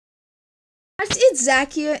It's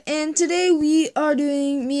Zach here, and today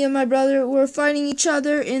me and my brother, we're fighting each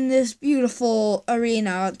other in this beautiful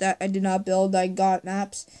arena that I did not build. I got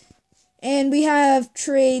maps. And we have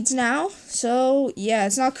trades now, so yeah,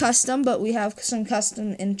 it's not custom, but we have some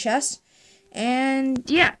custom in chests. And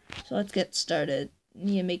yeah, so let's get started.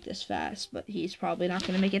 Need to make this fast, but he's probably not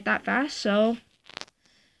going to make it that fast, so.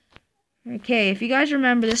 Okay, if you guys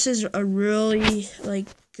remember, this is a really,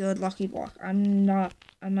 good lucky block.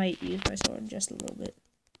 I might use my sword just a little bit.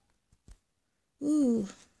 Ooh.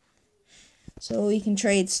 So we can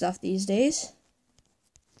trade stuff these days.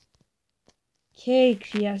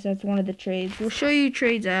 Cakes, yes, that's one of the trades. We'll show you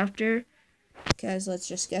trades after, because let's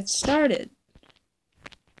just get started.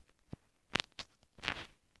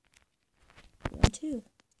 1, 2.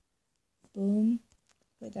 Boom.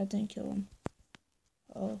 Wait, that didn't kill him.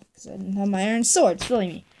 Oh, because I didn't have my iron sword. It's killing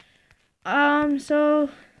me.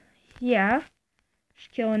 So, yeah.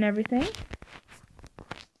 Just killing everything.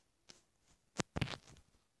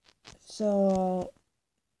 So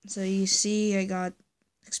you see I got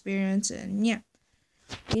experience, and yeah.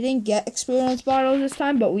 We didn't get experience bottles this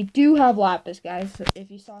time, but we do have lapis, guys. So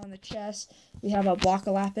if you saw in the chest, we have a block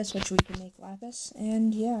of lapis, which we can make lapis,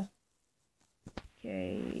 and yeah.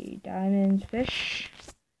 Okay, diamonds, fish.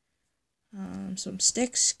 Some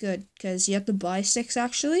sticks, good, because you have to buy sticks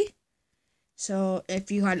actually. So if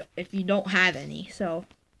you don't have any,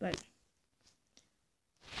 but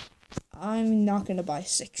I'm not gonna buy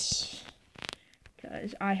sticks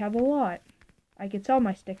because I have a lot. I could sell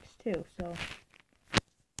my sticks too, so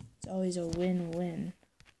it's always a win-win.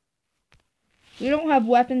 We don't have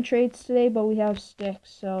weapon trades today, but we have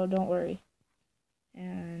sticks, so don't worry.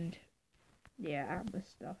 And yeah, this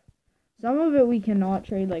stuff. Some of it we cannot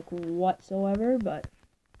trade whatsoever, but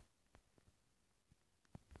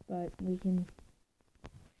we can.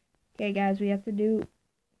 Okay, guys, we have to do.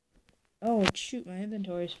 Oh shoot, my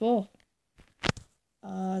inventory is full.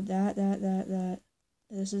 That.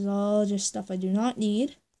 This is all just stuff I do not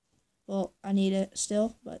need. Well, I need it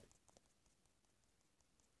still, but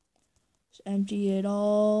just empty it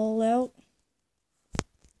all out.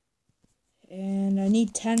 And I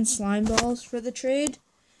need 10 slime balls for the trade.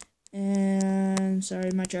 And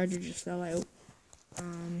sorry, my charger just fell out.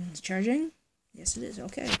 It's charging? Yes, it is.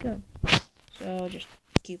 Okay, good. So just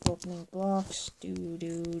keep opening blocks. Do.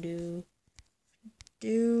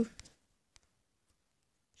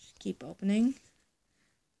 Just keep opening.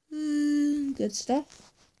 Good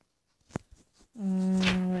stuff.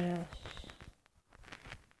 What else?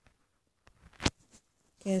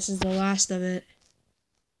 Okay, this is the last of it.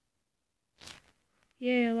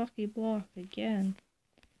 Yay, lucky block again.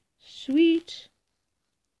 Sweet.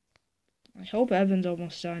 I hope Evan's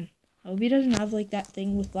almost done. I hope he doesn't have that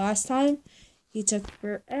thing with last time. He took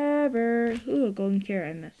forever. Ooh, a golden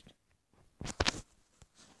carrot I missed.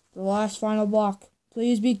 The last final block.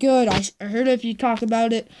 Please be good. I heard if you talk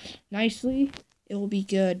about it nicely, it will be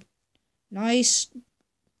good. Nice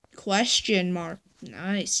question mark.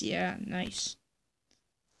 Nice, yeah, nice.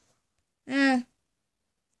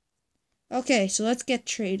 Okay, so let's get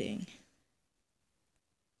trading.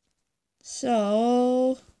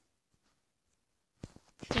 So,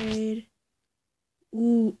 trade.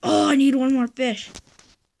 Ooh, oh, I need one more fish.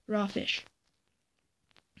 Raw fish.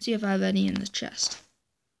 See if I have any in the chest.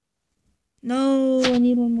 No, I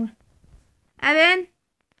need one more. Evan, do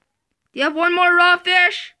you have one more raw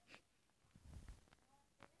fish?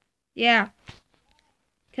 Yeah.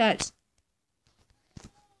 Cuts.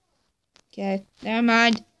 Okay, never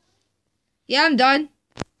mind. Yeah, I'm done.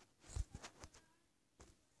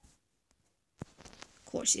 Of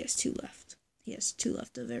course, he has 2 left. He has 2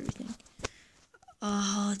 left of everything.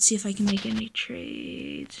 Let's see if I can make any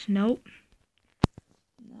trades. Nope.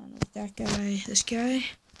 Not with that guy. This guy.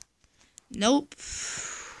 Nope.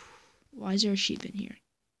 Why is there a sheep in here?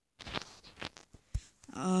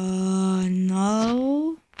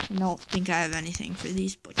 No. I don't think I have anything for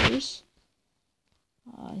these butchers.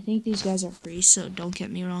 I think these guys are free, so don't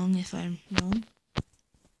get me wrong if I'm wrong.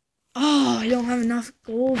 Oh, I don't have enough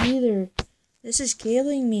gold either. This is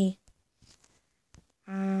killing me.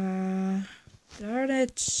 Darn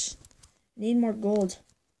it. Need more gold.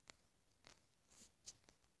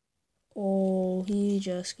 Oh, he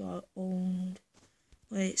just got owned.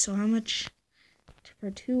 Wait, so how much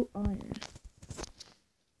for 2 iron?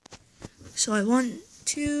 So I want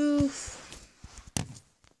 2.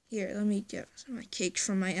 Here, let me get some of my cakes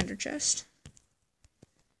from my ender chest.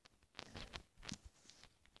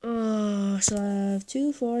 So I have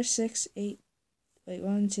 2, 4, 6, 8. Wait,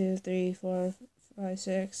 1, 2, 3, 4, 5,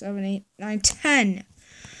 6, 7, 8, 9, 10.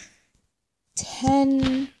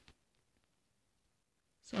 10.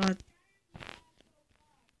 So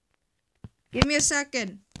Give me a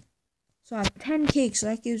second. So I have 10 cakes, so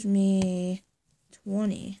that gives me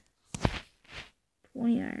 20.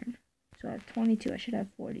 20 iron. So I have 22. I should have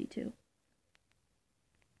 42.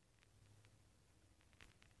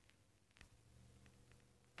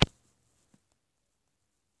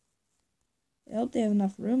 I hope they have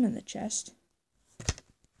enough room in the chest.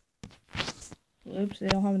 Oops, they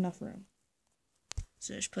don't have enough room.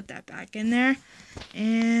 So just put that back in there.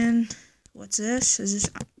 And what's this? Is this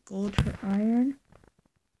gold for iron?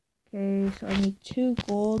 Okay, so I need 2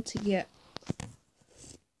 gold to get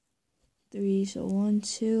 3. So 1,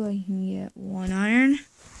 2, I can get 1 iron.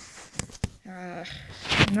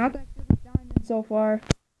 Not that good with diamonds so far.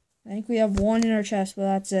 I think we have 1 in our chest, but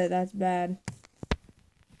that's it. That's bad.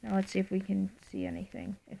 Now let's see if we can see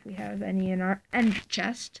anything. If we have any in our end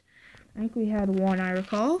chest. I think we had 1, I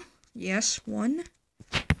recall. Yes, 1.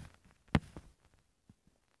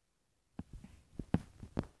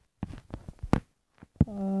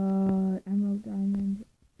 Emerald, diamond.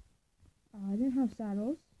 I didn't have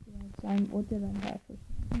saddles. What did I have for?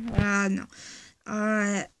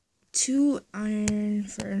 No. 2 iron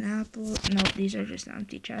for an apple. No, these are just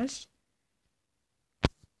empty chests.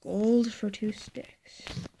 Gold for 2 sticks.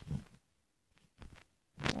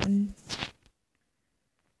 1.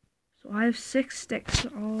 So I have 6 sticks.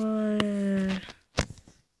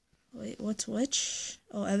 Wait, what's which?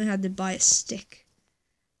 Oh, Evan had to buy a stick.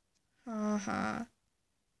 Haha.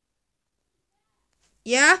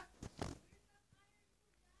 Yeah?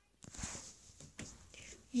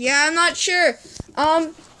 Yeah, I'm not sure.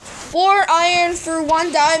 4 iron for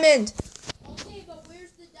 1 diamond. Okay, but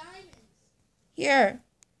where's the diamonds? Here.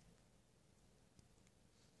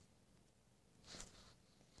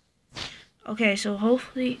 Okay, so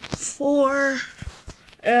hopefully 4.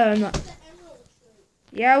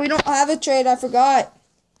 Yeah, we don't have a trade. I forgot.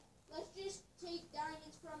 Let's just take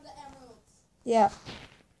diamonds from the emeralds. Yeah.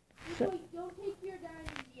 Wait, don't take your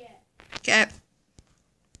diamonds yet. Okay.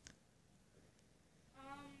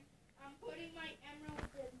 I'm putting my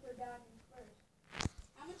emeralds in for diamonds first.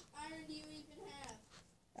 How much iron do you even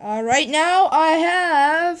have? Right now I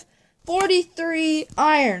have 43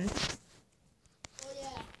 iron. Oh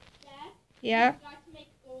yeah. Dad? Yeah. You got to make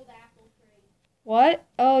gold apple trade. What?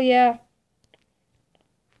 Oh yeah.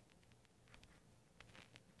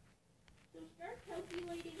 So start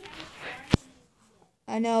calculating how much iron you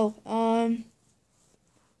get. I know.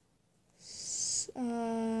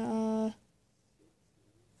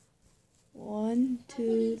 1,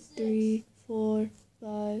 2, 3, 4,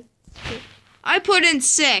 5, 6. I put in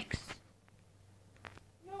 6.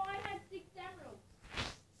 No, I had 6 emeralds.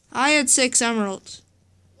 I had 6 emeralds.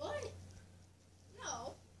 What?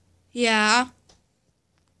 No. Yeah.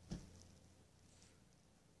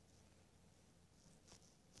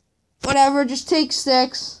 Whatever, just take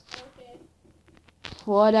 6. Okay.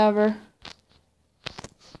 Whatever.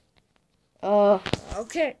 Okay.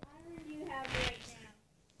 Iron do you have right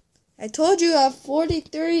now? I told you I have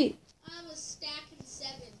 43. I have a stack and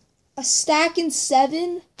 7. A stack and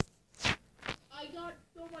 7? I got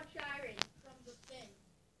so much iron from the thing.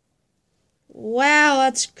 Wow,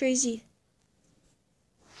 that's crazy.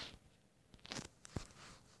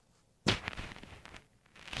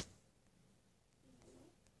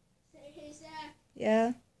 Hey Zach,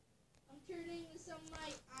 Yeah. I'm turning some of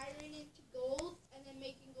my iron into gold and then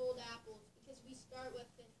making gold apples because we start with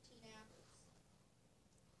 15 apples.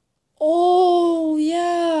 Oh,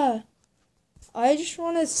 yeah. I just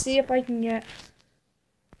want to see if I can get...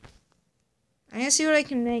 I'm going to see what I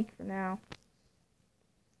can make for now.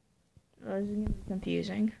 Oh, this is going to be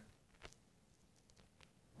confusing.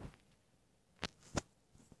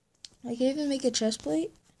 I can even make a chest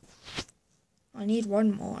plate. I need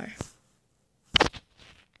 1 more.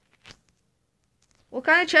 What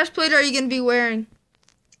kind of chest plate are you going to be wearing?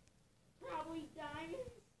 Probably diamonds.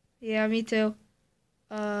 Yeah, me too.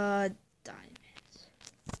 Diamonds.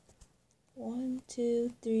 1,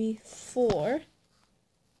 2, 3, 4.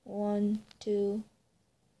 1, 2.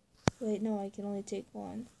 Wait, no, I can only take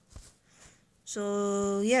 1.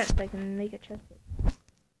 So, yes, I can make a chest plate.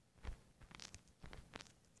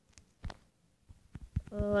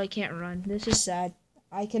 Oh, I can't run. This is sad.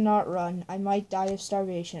 I cannot run. I might die of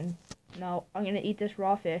starvation. No, I'm gonna eat this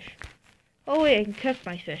raw fish. Oh wait, I can cook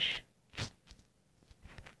my fish.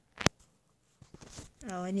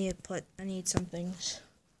 Oh, I need some things.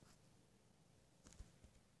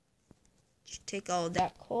 Just take all of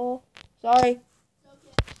that coal. Sorry. Okay.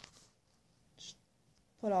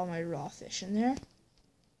 Put all my raw fish in there.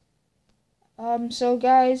 So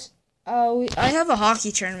guys, I have a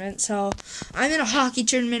hockey tournament, so I'm in a hockey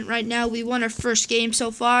tournament right now. We won our first game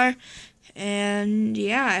so far, and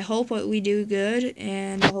yeah, I hope we do good,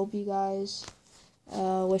 and I hope you guys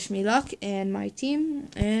wish me luck and my team,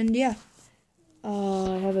 and yeah.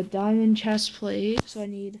 I have a diamond chest plate, so I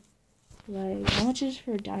need legs. How much is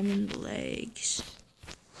for diamond legs?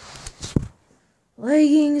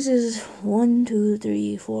 Leggings is 1, 2,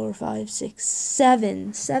 3, 4, 5, 6,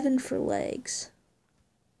 7. 7 for legs.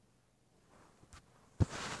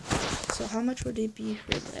 So how much would it be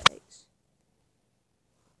for legs?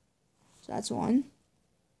 So that's 1,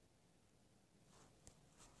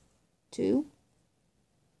 2,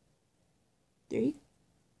 3,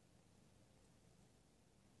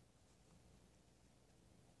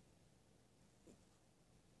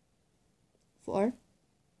 4,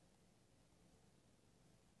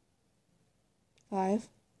 5,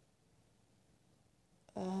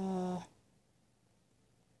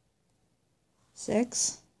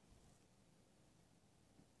 6,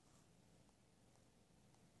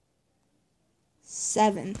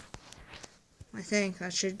 7. I think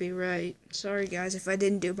that should be right. Sorry guys if I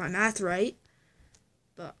didn't do my math right,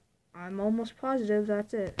 but I'm almost positive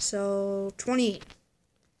that's it. So 28.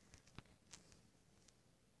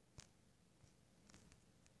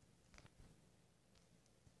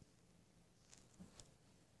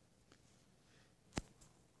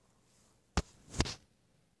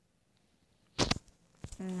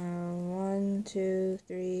 One, 2,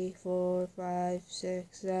 3, 4, 5,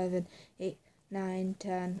 6, 7, 8, 9,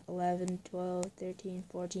 10, 11, 12, 13,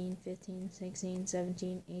 14, 15, 16,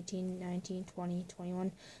 17, 18, 19, 20,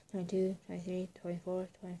 21, 22, 23, 24,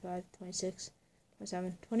 25, 26,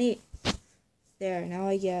 27, 28. There, now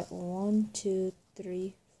I get 1, 2,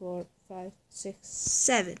 3, 4, 5, 6,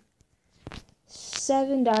 7.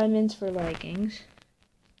 7 diamonds for leggings.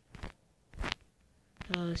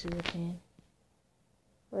 Oh, this is a pain.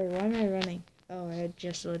 Wait, why am I running? Oh, I had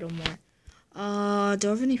just a little more. Do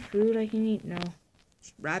I have any food I can eat? No.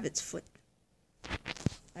 It's rabbit's foot.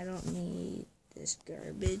 I don't need this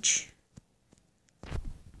garbage.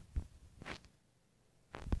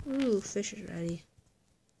 Ooh, fish is ready.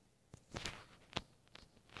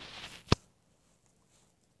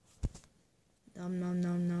 Nom nom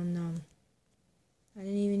nom nom nom. I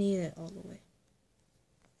didn't even eat it all the way.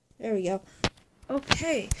 There we go.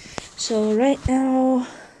 Okay, so right now,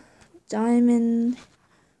 diamond.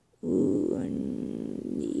 Ooh, I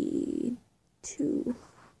need 2.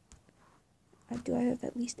 Do I have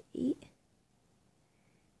at least 8?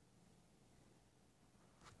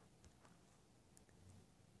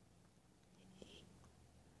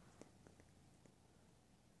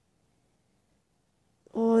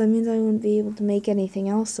 Oh, that means I wouldn't be able to make anything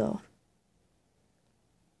else, though.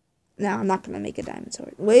 No, I'm not gonna make a diamond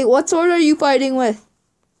sword. Wait, what sword are you fighting with?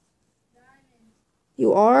 Diamond.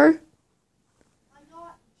 You are? I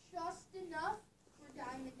got just enough for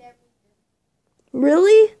diamond everything.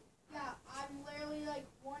 Really? Yeah, I'm literally like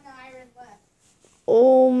 1 iron left.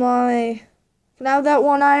 Oh my. Can I have that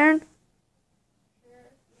 1 iron?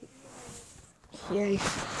 Sure. Yay.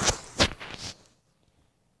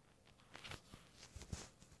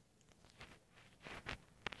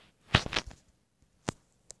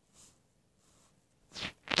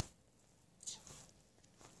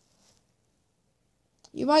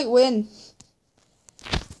 You might win.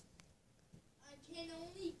 I can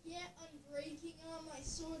only get unbreaking on my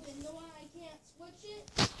sword, and no, I can't switch it.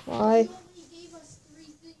 Why? You only gave us 3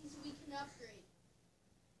 things we can upgrade.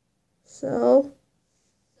 So?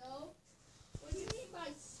 So? What do you mean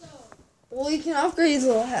by so? Well, you can upgrade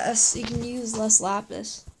less. You can use less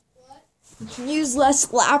lapis. What? You can use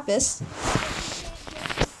less lapis. But you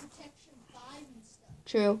can't get the protection 5 and stuff.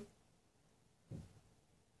 True.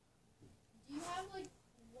 Do you have like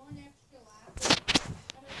 1 extra lapis?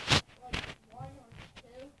 Like 1 or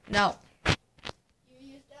 2? No, You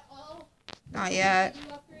used it all? not yet. Did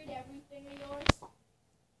you upgrade everything of yours?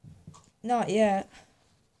 Not yet.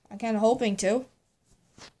 I'm kind of hoping to.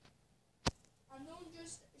 I'm going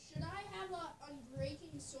should I have a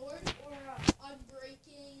unbreaking sword or a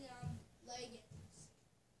unbreaking leggings?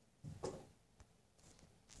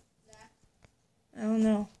 Zach? I don't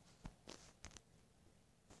know.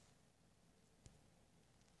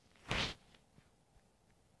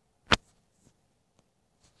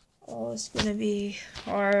 Oh, it's gonna be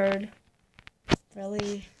hard.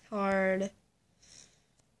 Really hard.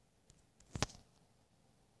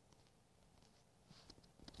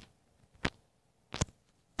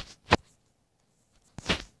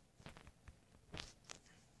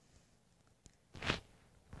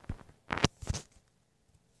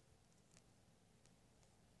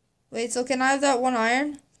 Wait, so can I have that 1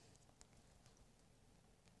 iron?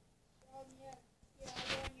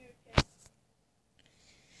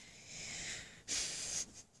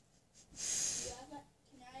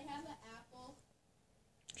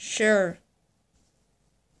 Sure.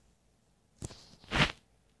 I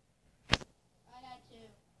got 2.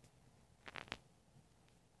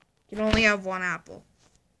 You can only have 1 apple.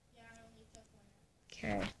 Yeah, I only took 1.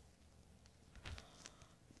 Okay.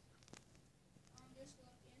 I'm just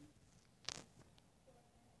looking. Yeah,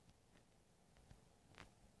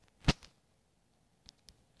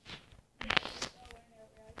 just so I know,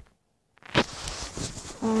 right?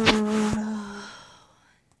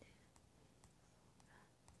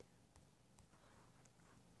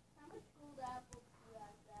 How much gold apples do you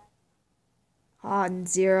have there?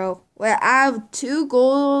 0. Wait, I have 2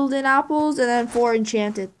 golden apples and then 4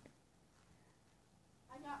 enchanted.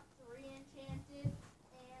 I got 3 enchanted and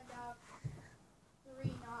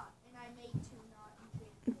 3 not, and I made 2 not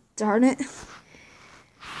enchanted. Darn it.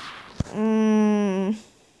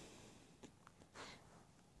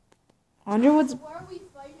 I wonder what's... So why are we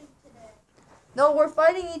fighting today? No, we're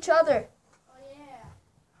fighting each other. Oh yeah.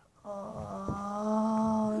 We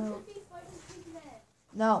Oh. should be fighting pigmen.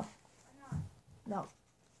 No. Why not? No.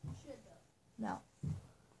 We should though. No.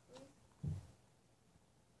 Wait.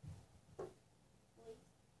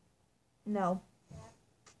 No.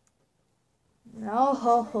 No.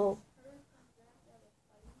 Ho, ho.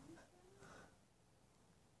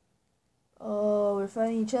 Oh, we're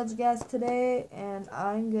fighting each other, guys, today, and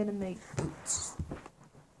I'm gonna make boots.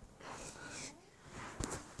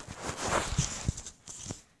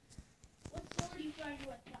 What sword are you fighting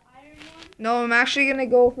with? The iron one? No, I'm actually gonna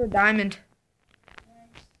go for diamond. Nice.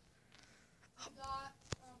 You got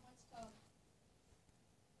what's it called?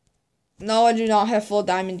 No, I do not have full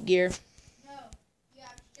diamond gear. No. You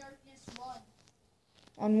have sharpness 1.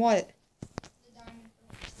 On what? The diamond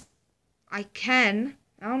sword. I can.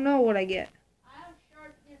 I don't know what I get. I have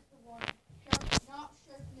sharpness 1. Not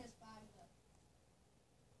sharpness 5 though.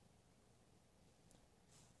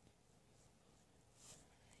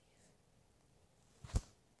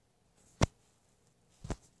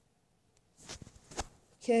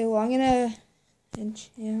 Okay, well, I'm gonna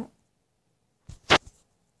enchant. What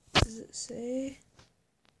does it say?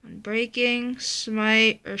 Unbreaking,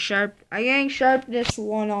 smite, or sharp. I'm getting sharpness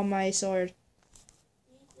 1 on my sword.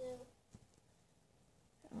 Me too.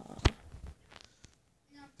 And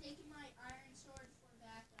I'm taking my iron sword for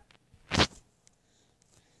backup.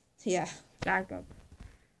 Yeah, backup.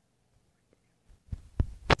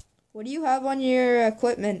 What do you have on your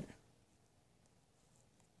equipment?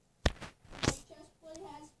 My chestplate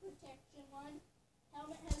has protection 1.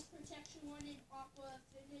 Helmet has protection 1 and aqua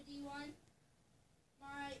affinity 1.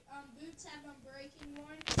 My boots have unbreaking 1,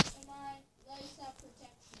 and my legs have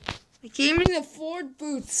protection. I can't even afford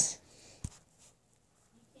boots.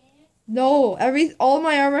 You can't? No, all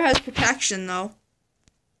my armor has protection though.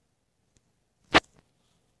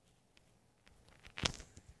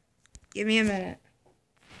 Give me a minute.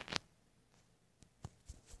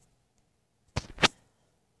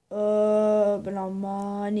 But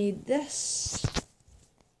I need this.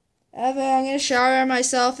 Evan, I'm gonna shower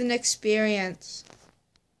myself in experience.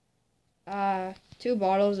 2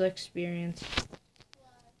 bottles of experience.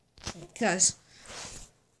 Why? Because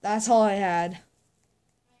that's all I had. I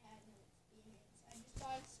had no experience. I just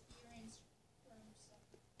got experience from stuff.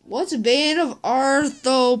 What's Bane of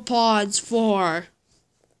Arthropods for?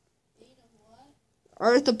 Beta what?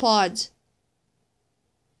 Arthropods.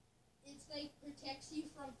 It's like protects you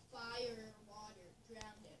from fire or water,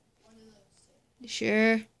 drowning. One of those two. You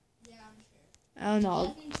sure? Yeah, I'm sure. I don't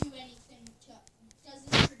know. Doesn't do anything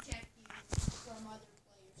doesn't protect you from other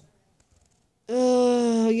players or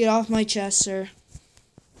anything. Get off my chest, sir.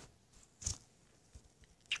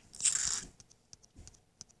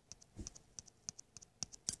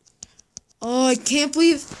 Oh, I can't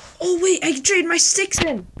believe... Oh, wait, I can trade my sticks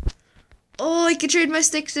in. Oh, I can trade my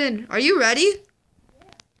sticks in. Are you ready? Yeah.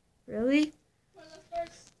 Really? For the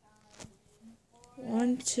first time. Dude.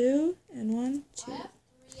 1, 2, and 1, 2. I have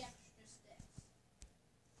 3 extra sticks.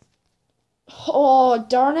 Oh,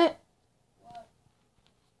 darn it. What?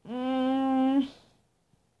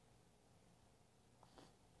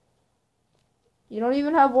 You don't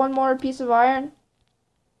even have 1 more piece of iron?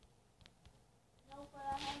 No, but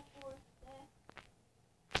I have 4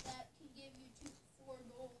 sticks that can give you 4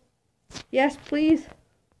 gold. Yes, please.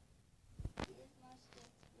 Here's my sticks.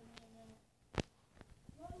 Give me a minute.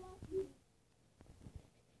 What about you?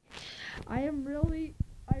 I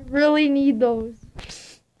really need those.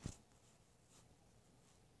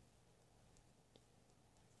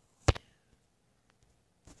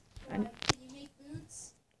 Can you make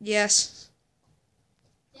boots? Yes.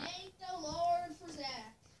 Thank the Lord for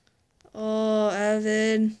that. Oh,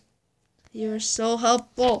 Evan. You're so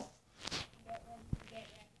helpful. Get ready.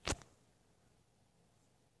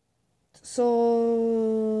 So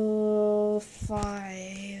 5.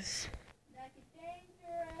 Like a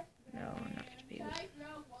dangerous No, not man, gonna be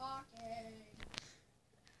tightrope walking.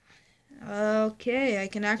 Okay, I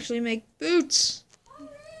can actually make boots.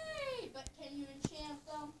 Hooray! But can you enchant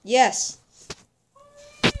them? Yes.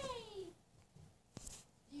 Hooray!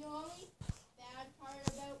 The only bad part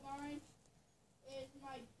about mine is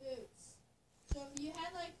my boots. So if you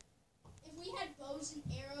had if we had bows and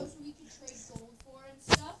arrows we could trade gold for and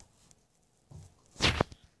stuff.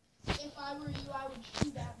 If I were you, I would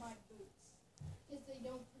shoot at my boots. Because they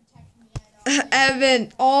don't protect me at all.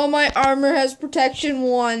 Evan, all my armor has protection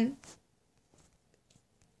 1.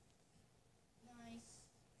 Nice.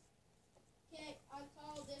 Okay, I'll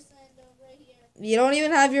call this end over here. You don't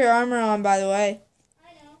even have your armor on, by the way.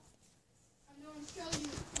 I know. I'm going to show you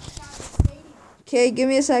my stadium. Okay, give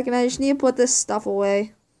me a second. I just need to put this stuff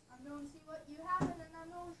away. I'm going to see what you have, and then I'm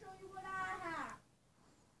going to show you what I have.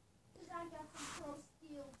 Because I got some pro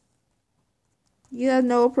skills. You have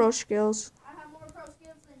no pro skills. I have more pro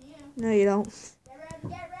skills than you. No, you don't. Get ready,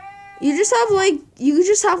 get ready! You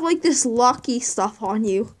just have like this lucky stuff on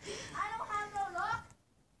you. I don't have no luck.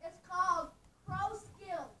 It's called pro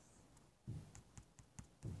skills.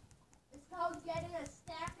 It's called getting a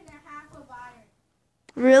stack and a half of iron.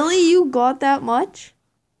 Really? You got that much?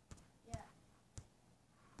 Yeah.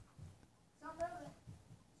 Some of it,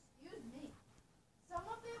 excuse me. Some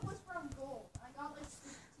of it was from gold. I got like 60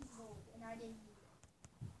 gold and I didn't use it.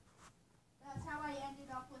 That's how I ended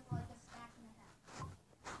up with like a stack and a half.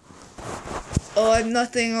 Oh, I'm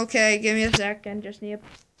nothing. Okay, give me a second. Just need.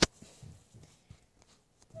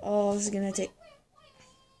 Oh, this is gonna take.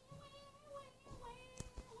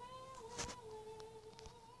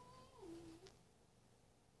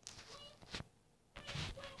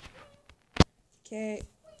 Okay,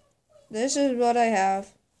 this is what I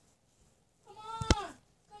have. Come on!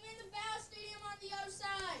 Come in the battle stadium on the other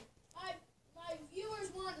side. My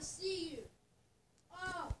viewers want to see you.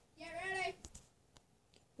 Oh, get ready.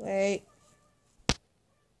 Wait.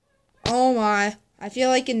 Oh my! I feel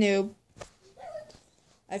like a noob.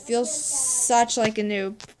 I feel such like a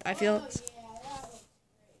noob. I feel. Oh, yeah, that looks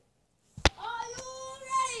great. Are you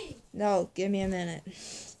ready? No, give me a minute.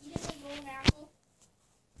 You didn't make golden apple?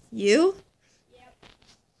 You? Yep.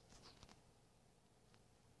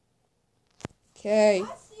 Okay.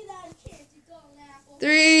 I see that enchanted golden apple.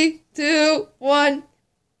 3, 2, 1.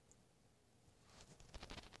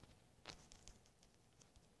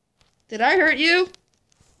 Did I hurt you?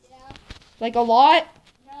 Yeah. Like a lot?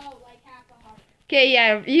 No, like half a heart. Okay,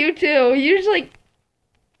 yeah, you too. You just like.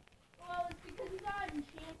 Well, it's because you got an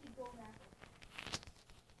enchanted golden apple.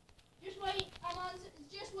 Just wait.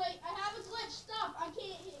 Just wait. I have a glitch. Stop. I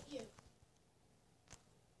can't hit you.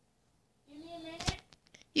 Give me a minute.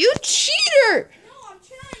 You cheater! No, I'm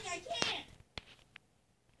trying. I can't.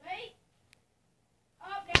 Wait.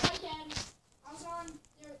 Oh, now I can. I was on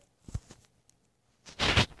there.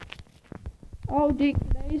 Oh, days.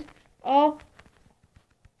 Oh.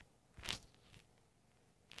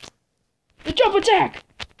 The jump attack!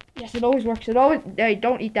 Yes, it always works. It always. Hey,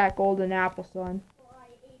 don't eat that golden apple, son. Well, I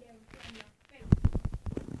ate everything in your face.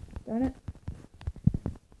 Darn it.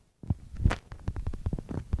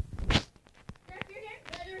 Jeff, you're getting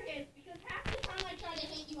better hits because half the time I try to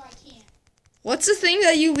hit you, I can't. What's the thing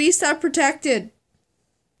that you least have protected?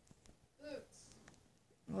 Boots.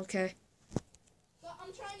 Okay. But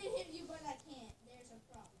I'm trying to hit you, but I can't. There's a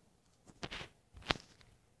problem.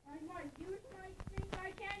 My viewers might think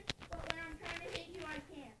I can, but when I'm trying to hit you, I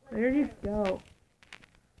can't. Like, Where'd you literally. go?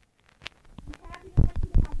 I'm tapping on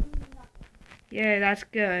you absolutely nothing. Yeah, that's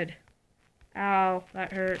good. Ow,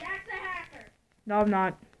 that hurt. That's a hacker. No, I'm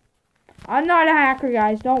not. I'm not a hacker,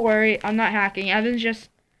 guys. Don't worry. I'm not hacking. Evan's just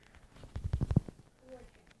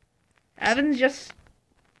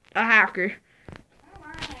a hacker. I'm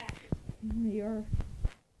not a hacker. You're.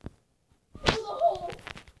 There's a hole.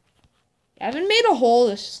 Evan made a hole.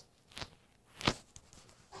 This.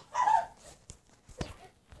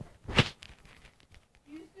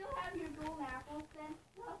 Do you still have your golden apples then?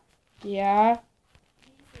 No. Yeah.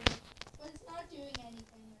 But it's not doing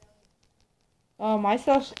anything really. Oh, my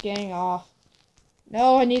stuff's getting off.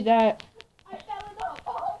 No, I need that. I fell in the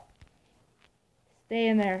hole. Stay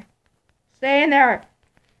in there. Stay in there.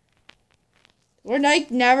 We're like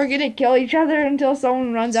never gonna kill each other until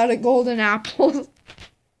someone runs out of golden apples.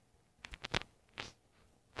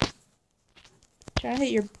 Trying to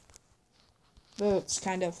hit your boots,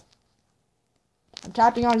 kind of. I'm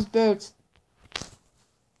tapping on his boots.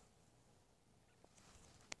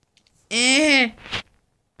 Eh.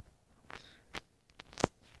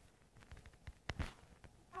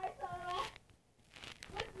 I fell off.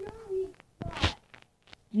 What's your weak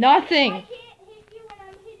Nothing. I can't hit you when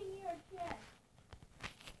I'm hitting your chest.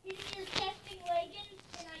 Hitting your chest and leggings,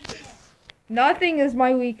 and I can't. Nothing is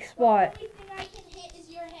my weak spot. The only thing I can hit is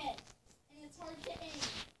your head, and it's hard to aim.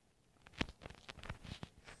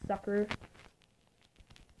 Sucker.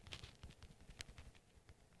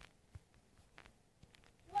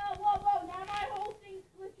 Whoa, now my whole thing's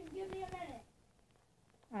glitching. Give me a minute.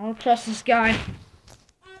 I don't trust this guy.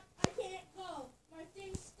 I can't go. My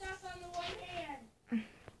thing's stuck on the one hand. I'm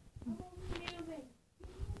only moving. Give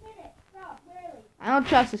me a minute. Stop, really. I don't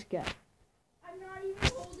trust this guy. I'm not even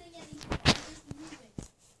holding anything. I'm just moving.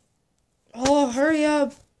 Oh, hurry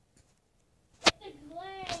up. Hit the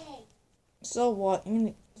leg. So what? I'm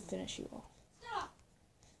gonna finish you off. Stop.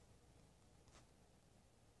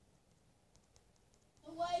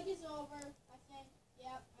 The leg is over, I think.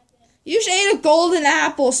 Yep, I think. You just ate a golden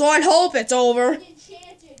apple, so I'd hope it's over. An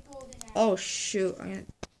enchanted golden apple. Oh shoot! Don't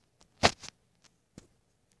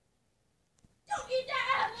eat that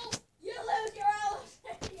apple! You lose your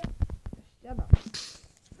elephant! Shut up.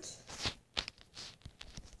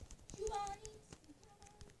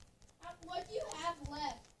 What do you have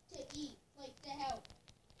left to eat, like to help?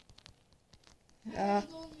 How many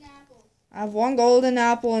golden apples? I have one golden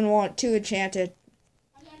apple and two enchanted.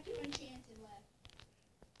 I got 2 enchanted left.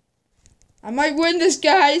 I might win this,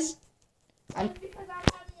 guys. That's because I'm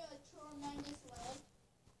having a tremendous leg.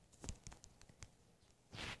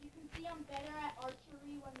 You can see I'm better at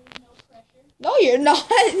archery when there's no pressure. No, you're not.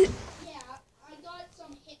 Yeah, I got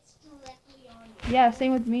some hits directly on you. Yeah,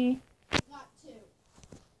 same with me. Got 2.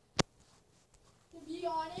 To be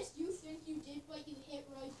honest, you think you did, but you hit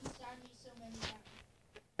right beside me so many times.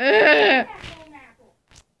 Ugh. That golden apple.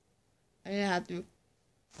 I didn't have to.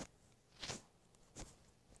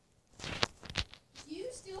 Do you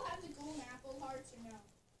still have the golden apple hearts or no?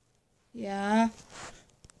 Yeah.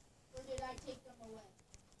 Or did I take them away?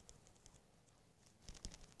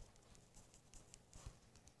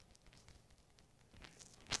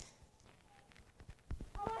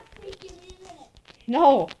 Oh, please give me a minute.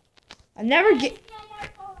 No. I never get. It's not my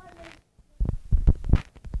fault. I made-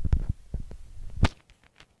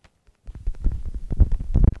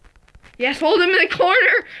 Yes, hold him in the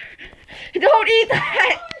corner. Don't eat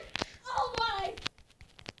that. Oh my!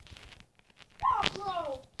 Stop,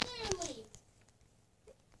 bro! Clearly,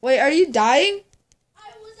 Wait, are you dying?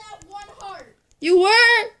 I was at 1 heart. You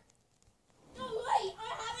were. No, wait!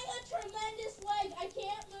 I'm having a tremendous leg. I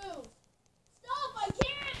can't move. Stop! I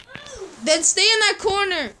can't move. Then stay in that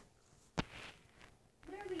corner.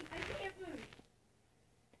 Literally, I can't move,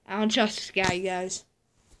 I don't trust this guy, guys.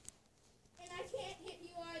 and I can't hit you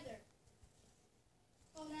either.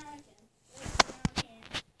 Oh, now I can. Wait, now I can't.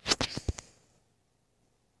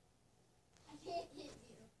 I can't hit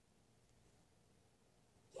you.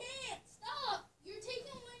 Can't stop! You're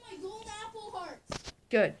taking away my golden apple hearts.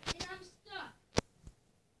 Good. And I'm stuck.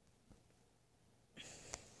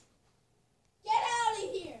 Get out of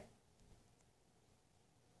here!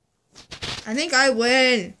 I think I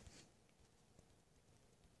win.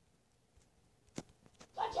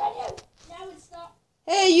 Continue! Now it's stopped.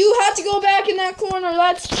 Hey, you had to go back in that corner.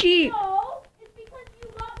 That's cheap. No! It's because you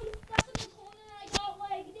got me stuck in the corner and I got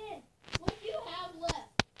legged in. What do you have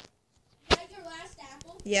left? Is that your last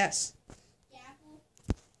apple? Yes. Apple?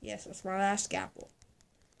 Yes, that's my last apple.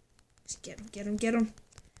 Just get him, get him, get him.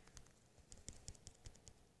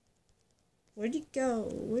 Where'd you go?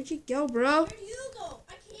 Where'd you go, bro? Where do you go?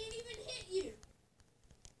 I can't even hit you.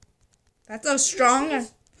 That's so strong. Your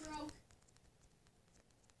boots broke.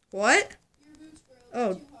 What? Your boots broke.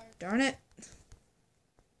 Oh. Too hard. Darn it.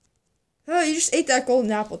 Oh, you just ate that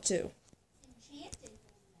golden apple, too. Enchanted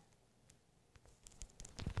golden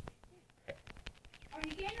apple. Are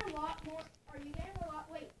you getting a lot more? Are you getting a lot?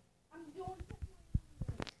 Wait. I'm doing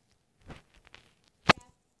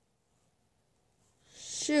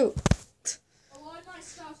Shoot. a lot of my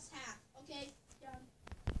stuff's half. Okay, done.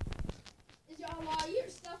 Is a lot of your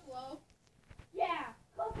stuff low? Yeah,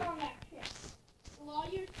 click on that shit. Is a lot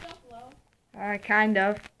of your stuff low? Kind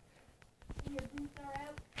of. And your boots are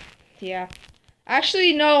out? Yeah.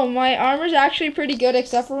 Actually, no. My armor's actually pretty good,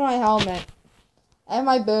 except for my helmet. And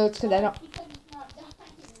my boots, because I don't... Because it's not dying.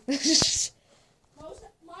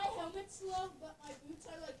 My helmet's low, but my boots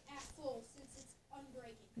are like at full since it's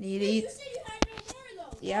unbreaking. Need to Wait, eat. you said you had no more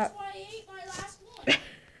though. Yep. That's why I ate my last one.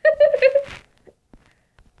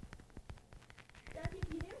 Doug,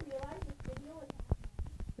 if you didn't realize this video was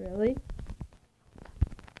Really?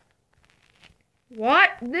 What?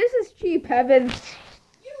 This is cheap, heavens.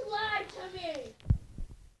 You lied to me.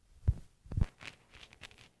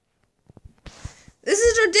 This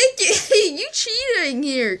is ridiculous. You cheating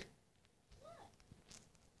here.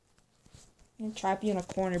 I'm gonna trap you in a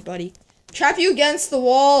corner, buddy. Trap you against the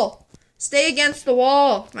wall. Stay against the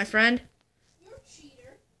wall, my friend. You're a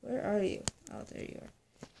cheater. Where are you? Oh, there you are.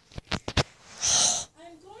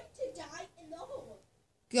 I'm going to die in the hole.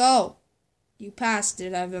 Go. You passed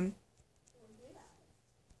it, Evan. Or did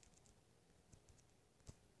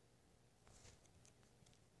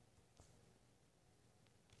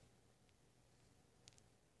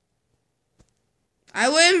I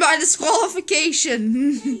win by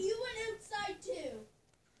disqualification. Hey, you went outside too.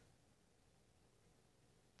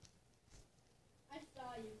 I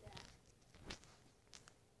saw you there.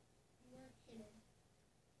 You weren't hidden.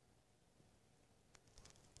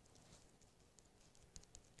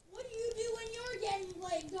 What do you do when you're getting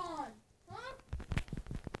legged on? Huh?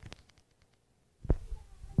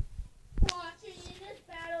 Watching in this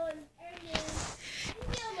battle is ending.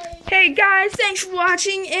 Hey guys, thanks for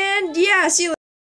watching, and yeah, see you later.